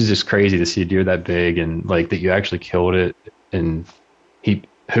 It's just crazy to see a deer that big and like that you actually killed it, and he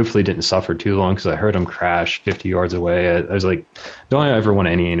hopefully didn't suffer too long, because I heard him crash 50 yards away. I was like, don't ever want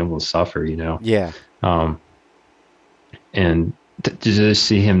any animal to suffer, you know? Yeah. And to just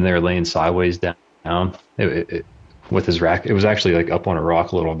see him there laying sideways down with his rack, it was actually like up on a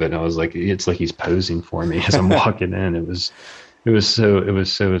rock a little bit. And I was like, it's like he's posing for me as I'm walking in. It was so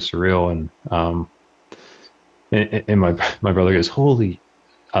surreal. And my brother goes, holy,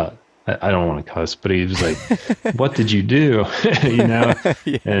 I don't want to cuss, but he was like, what did you do? You know?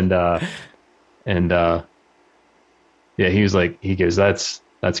 Yeah. And yeah, he was like, he goes, that's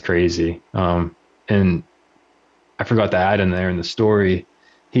crazy. And I forgot to add in there in the story,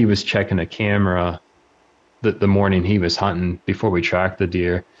 he was checking a camera the morning he was hunting before we tracked the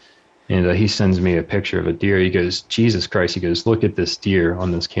deer. And he sends me a picture of a deer. He goes, Jesus Christ. He goes, look at this deer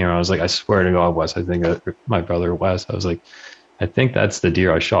on this camera. I was like, I swear to God, Wes, I think my brother Wes, I was like, I think that's the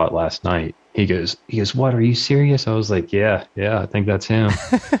deer I shot last night. He goes, what, are you serious? I was like, yeah, I think that's him.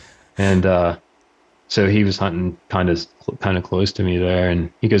 And so he was hunting kind of close to me there,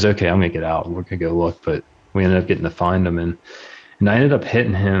 and he goes, okay, I'm gonna get out and we're gonna go look. But we ended up getting to find him, and I ended up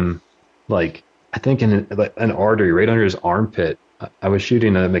hitting him, like, I think in an artery right under his armpit. I was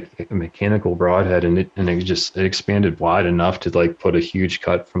shooting a mechanical broadhead, and it expanded wide enough to like put a huge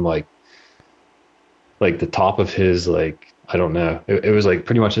cut from like the top of his, like, I don't know. It was like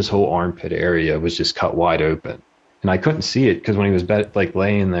pretty much this whole armpit area was just cut wide open, and I couldn't see it because when he was like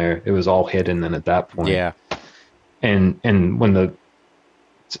laying there, it was all hidden. Then at that point, yeah. And when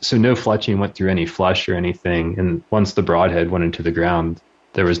so no fletching went through any flesh or anything, and once the broadhead went into the ground,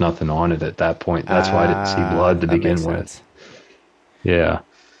 there was nothing on it at that point. That's why I didn't see blood to begin with. Yeah.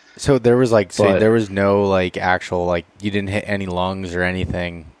 So there was there was no like actual, like, you didn't hit any lungs or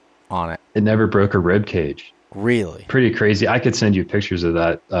anything on it. It never broke a rib cage. Really? Pretty crazy. I could send you pictures of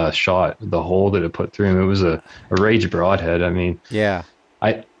that shot, the hole that it put through him. It was a Rage broadhead. I mean, yeah.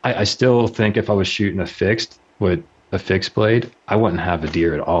 I still think if I was shooting a fixed blade, I wouldn't have a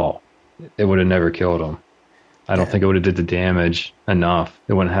deer at all. It would have never killed him. I don't think it would have did the damage enough.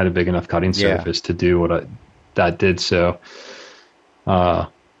 It wouldn't have had a big enough cutting surface to do what that did. So, yeah.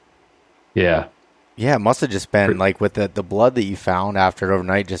 Yeah, it must have just been like with the blood that you found after it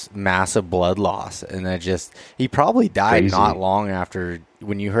overnight, just massive blood loss. And he probably died crazy. Not long after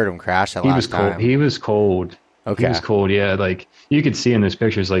when you heard him crash that last time. He was cold. Okay. He was cold, yeah. Like you could see in those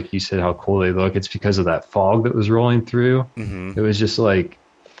pictures, like you said, how cold they look. It's because of that fog that was rolling through. Mm-hmm. It was just like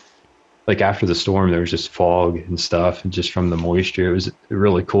after the storm, there was just fog and stuff, and just from the moisture, it was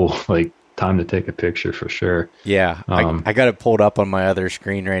really cool. Like time to take a picture for sure. Yeah, I got it pulled up on my other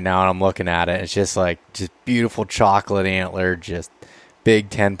screen right now, and I'm looking at it. It's just beautiful chocolate antler, just big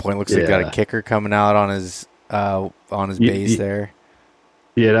 10-point. Looks like got a kicker coming out on his base there.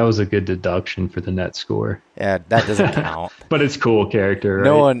 Yeah, that was a good deduction for the net score. Yeah, that doesn't count. But it's cool character,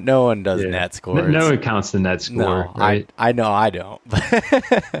 right? No one does net scores. No one counts the net score, no, right? I know I don't.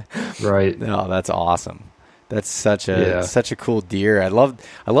 Right. No, that's awesome. That's such a cool deer. I love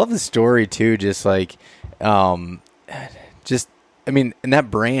the story too. Just like, I mean, in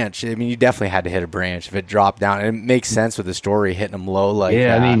that branch, I mean, you definitely had to hit a branch if it dropped down. And it makes sense with the story hitting them low like that.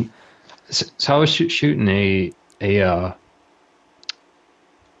 Yeah, I mean, so I was shooting a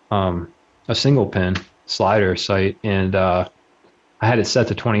single pin slider sight, and I had it set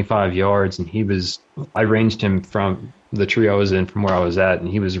to 25 yards, and I ranged him from the tree I was in from where I was at, and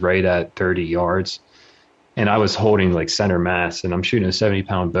he was right at 30 yards. And I was holding like center mass, and I'm shooting a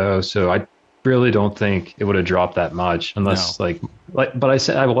 70-pound bow. So really don't think it would have dropped that much unless No. but I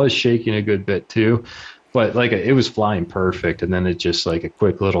said I was shaking a good bit too, but like it was flying perfect. And then it just like a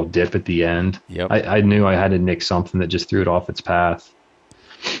quick little dip at the end. Yep. I knew I had to nick something that just threw it off its path.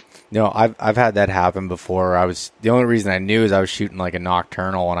 No, I've had that happen before. The only reason I knew is I was shooting like a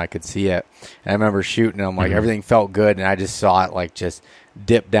nocturnal and I could see it. And I remember shooting and I'm like, everything felt good, and I just saw it like just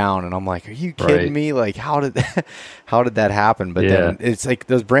dip down, and I'm like, are you kidding me? Like how did that happen? But then it's like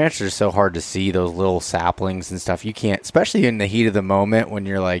those branches are so hard to see, those little saplings and stuff. You can't, especially in the heat of the moment when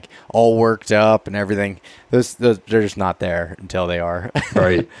you're like all worked up and everything. Those they're just not there until they are.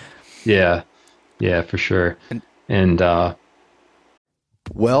 Right. Yeah. Yeah, for sure. And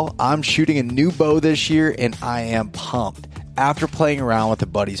well, I'm shooting a new bow this year, and I am pumped. After playing around with a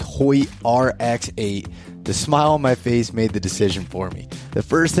buddy's Hoyt RX8, the smile on my face made the decision for me. The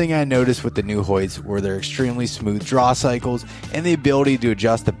first thing I noticed with the new Hoyts were their extremely smooth draw cycles and the ability to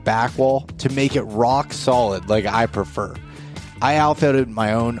adjust the back wall to make it rock solid like I prefer. I outfitted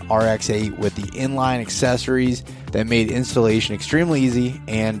my own RX8 with the inline accessories that made installation extremely easy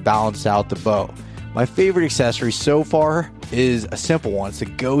and balanced out the bow. My favorite accessory so far is a simple one. It's the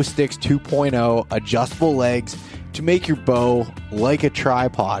Go Sticks 2.0 adjustable legs to make your bow like a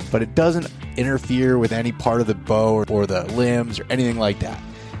tripod, but it doesn't interfere with any part of the bow or the limbs or anything like that.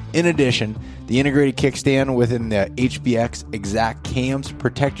 In addition, the integrated kickstand within the HBX Exact cams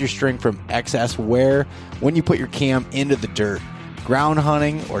protect your string from excess wear when you put your cam into the dirt. Ground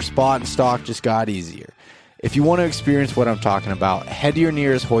hunting or spot and stock just got easier. If you want to experience what I'm talking about, head to your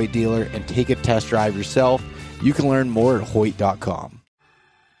nearest Hoyt dealer and take a test drive yourself. You can learn more at Hoyt.com.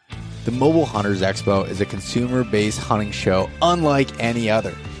 The Mobile Hunters Expo is a consumer-based hunting show unlike any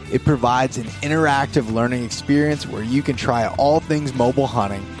other. It provides an interactive learning experience where you can try all things mobile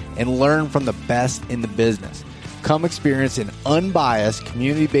hunting and learn from the best in the business. Come experience an unbiased,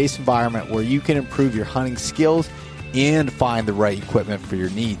 community-based environment where you can improve your hunting skills and find the right equipment for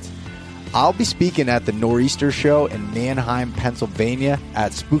your needs. I'll be speaking at the Nor'easter Show in Manheim, Pennsylvania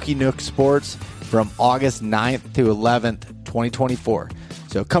at Spooky Nook Sports from August 9th to 11th, 2024.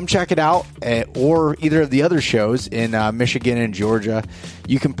 So come check it out, or either of the other shows in Michigan and Georgia.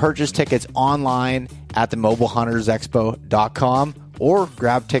 You can purchase tickets online at themobilehuntersexpo.com or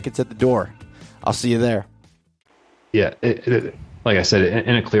grab tickets at the door. I'll see you there. Yeah, like I said,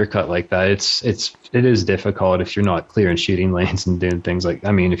 in a clear cut like that, it is difficult if you're not clearing shooting lanes and doing things like,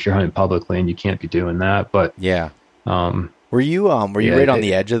 I mean, if you're hunting public land, you can't be doing that. But yeah, were you right on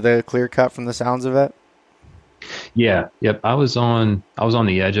the edge of the clear cut from the sounds of it? Yeah, yep. I was on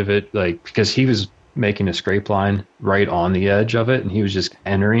the edge of it, like because he was making a scrape line right on the edge of it, and he was just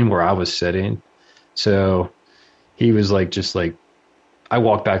entering where I was sitting. So he was like, just like, I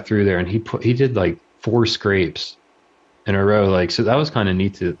walked back through there, and he did like 4 scrapes in a row, like, so that was kind of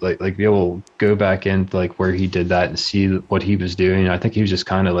neat to like be able to go back in like where he did that and see what he was doing. I think he was just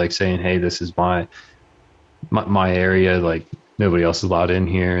kind of like saying, hey, this is my area, like nobody else is allowed in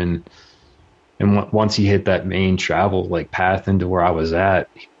here. And once he hit that main travel like path into where I was at,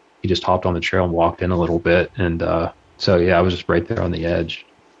 he just hopped on the trail and walked in a little bit. And so yeah, I was just right there on the edge.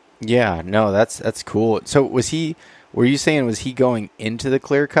 Yeah, no, that's cool. So were you saying, was he going into the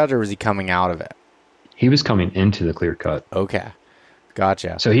clear cut or was he coming out of it? He was coming into the clear cut. Okay.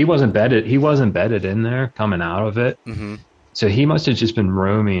 Gotcha. So he wasn't bedded in there coming out of it. Mm-hmm. So he must have just been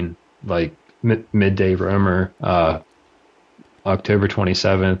roaming, like midday roamer, October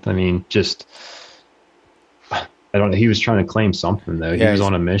 27th. I mean, just, I don't know. He was trying to claim something though. Yeah, he was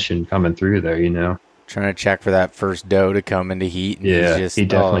on a mission coming through there, trying to check for that first doe to come into heat. And yeah, he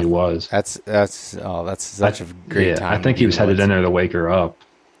definitely was. That's such a great time. I think he was headed in there to wake her up.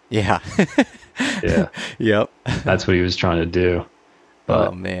 Yeah. Yeah. Yep. That's what he was trying to do. But,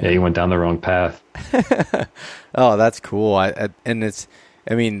 oh man. Yeah, he went down the wrong path. Oh, that's cool.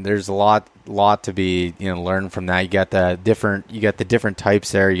 There's a lot to be, learn from that. You got the different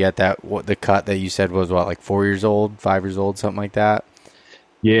types there. You got the cut that you said was like 4 years old, 5 years old, something like that.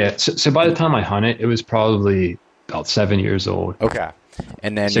 Yeah. So by the time I hunted, it was probably about 7 years old. Okay.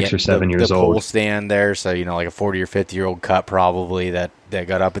 And then 6 or 7 years old. The pole stand there, so like a 40 or 50-year-old cut probably that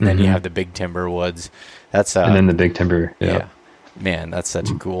got up, and then you have the big timber woods. That's and then the big timber. Yeah. Man, that's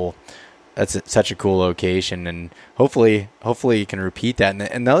such a cool location, and hopefully you can repeat that. And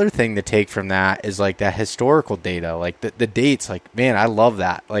another thing to take from that is like that historical data, like the dates. Like, man, I love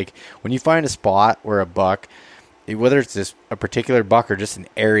that. Like when you find a spot where a buck, whether it's just a particular buck or just an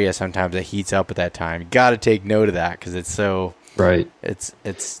area, sometimes that heats up at that time, you got to take note of that because it's so. Right. It's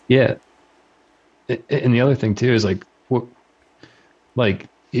yeah. And the other thing too is like,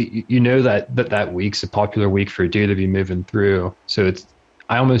 that week's a popular week for a deer to be moving through. So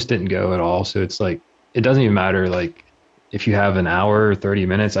I almost didn't go at all. So it's like, it doesn't even matter. Like if you have an hour or 30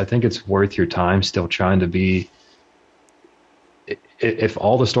 minutes, I think it's worth your time still trying to be, if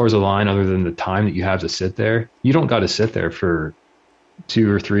all the stars align other than the time that you have to sit there, you don't got to sit there for 2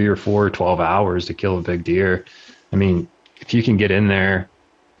 or 3 or 4 or 12 hours to kill a big deer. I mean, if you can get in there,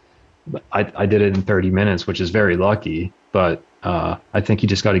 I did it in 30 minutes, which is very lucky, but I think you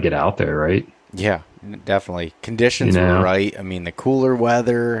just got to get out there, right? Yeah, definitely. Conditions were right. I mean, the cooler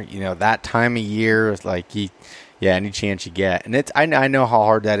weather, that time of year, like any chance you get. And I know how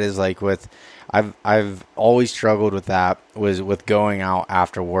hard that is. Like I've always struggled with that, was with going out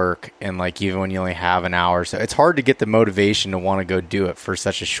after work, and like even when you only have an hour, so it's hard to get the motivation to want to go do it for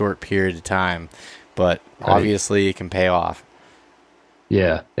such a short period of time. But obviously, it can pay off.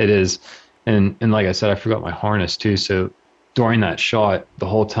 Yeah, it is. And like I said, I forgot my harness too. So during that shot, the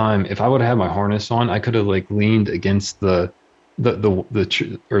whole time, if I would have had my harness on, I could have like leaned against the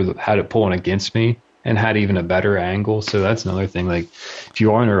had it pulling against me and had even a better angle. So that's another thing. Like if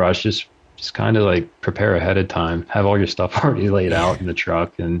you are in a rush, just kind of like prepare ahead of time, have all your stuff already laid out in the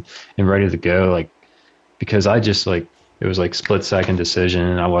truck and ready to go. Like, because I just like, it was like split second decision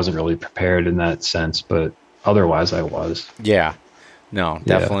and I wasn't really prepared in that sense, but otherwise I was. Yeah. No,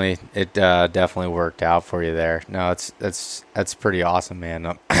 definitely. Yeah. It definitely worked out for you there. No, that's pretty awesome,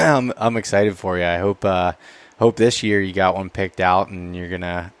 man. I'm excited for you. I hope this year you got one picked out and you're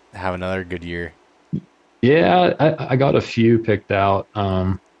gonna have another good year. Yeah, I got a few picked out.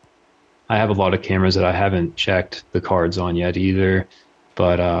 I have a lot of cameras that I haven't checked the cards on yet either,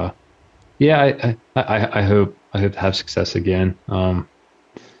 but yeah, I hope to have success again.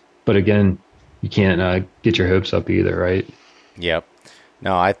 But again, you can't get your hopes up either, right? Yep.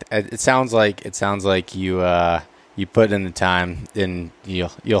 No, it sounds like you put in the time, and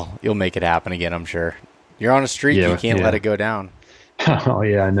you'll make it happen again. I'm sure. You're on a streak. You can't let it go down. Oh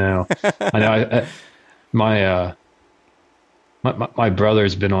yeah, I know. I know. My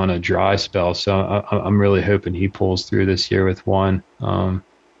brother's been on a dry spell, so I'm really hoping he pulls through this year with one.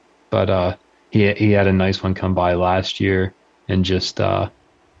 But he had a nice one come by last year, and just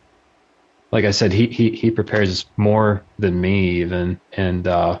like I said, he prepares more than me even, and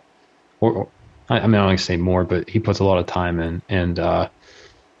I mean I don't want to say more, but he puts a lot of time in, and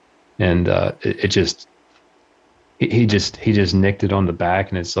it just he just nicked it on the back,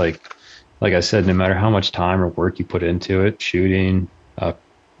 and it's like I said, no matter how much time or work you put into it, shooting,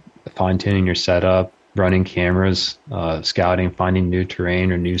 fine tuning your setup, running cameras, scouting, finding new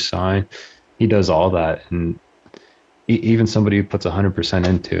terrain or new sign, he does all that, and even somebody who puts 100%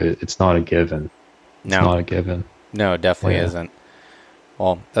 into it, it's not a given. It's not a given. No, it definitely isn't.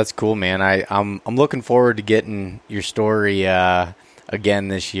 Well, that's cool, man. I'm looking forward to getting your story again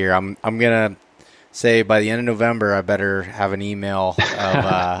this year. I'm gonna say by the end of November, I better have an email of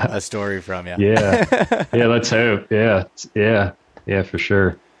a story from you. Yeah, let's hope. Yeah, for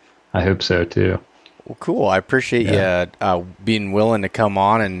sure. I hope so too. Well, cool. I appreciate you being willing to come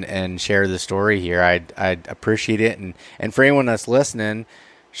on and share the story here. I'd appreciate it. And for anyone that's listening,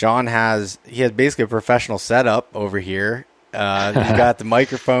 Sean has basically a professional setup over here. He's got the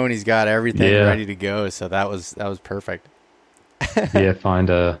microphone. He's got everything ready to go. So that was perfect. Yeah, find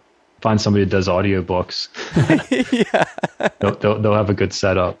somebody that does audiobooks. Yeah, they'll have a good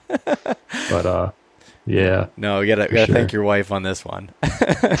setup. But yeah. No, we gotta thank your wife on this one.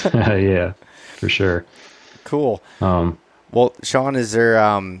 Yeah. For sure. Cool. Well, Sean, is there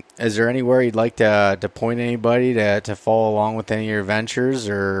anywhere you'd like to point anybody to follow along with any of your ventures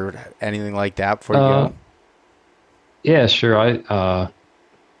or anything like that before you go? Yeah, sure. I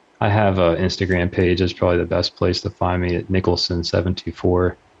have an Instagram page. It's probably the best place to find me at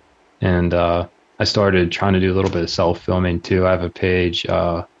Nicholson724. And I started trying to do a little bit of self-filming too. I have a page,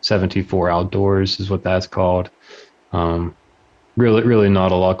 724 Outdoors is what that's called. Really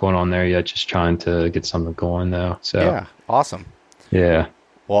not a lot going on there yet. Just trying to get something going though. So yeah, awesome. Yeah.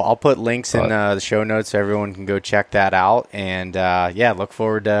 Well, I'll put links in the show notes so everyone can go check that out. And look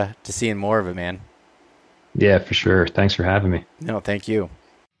forward to seeing more of it, man. Yeah, for sure. Thanks for having me. No, thank you.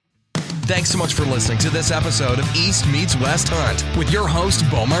 Thanks so much for listening to this episode of East Meets West Hunt with your host,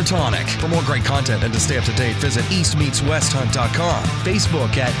 Bo Martonic. For more great content and to stay up to date, visit eastmeetswesthunt.com,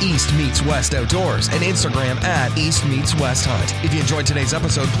 Facebook at East Meets West Outdoors, and Instagram at East Meets West Hunt. If you enjoyed today's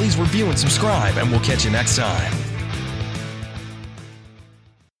episode, please review and subscribe, and we'll catch you next time.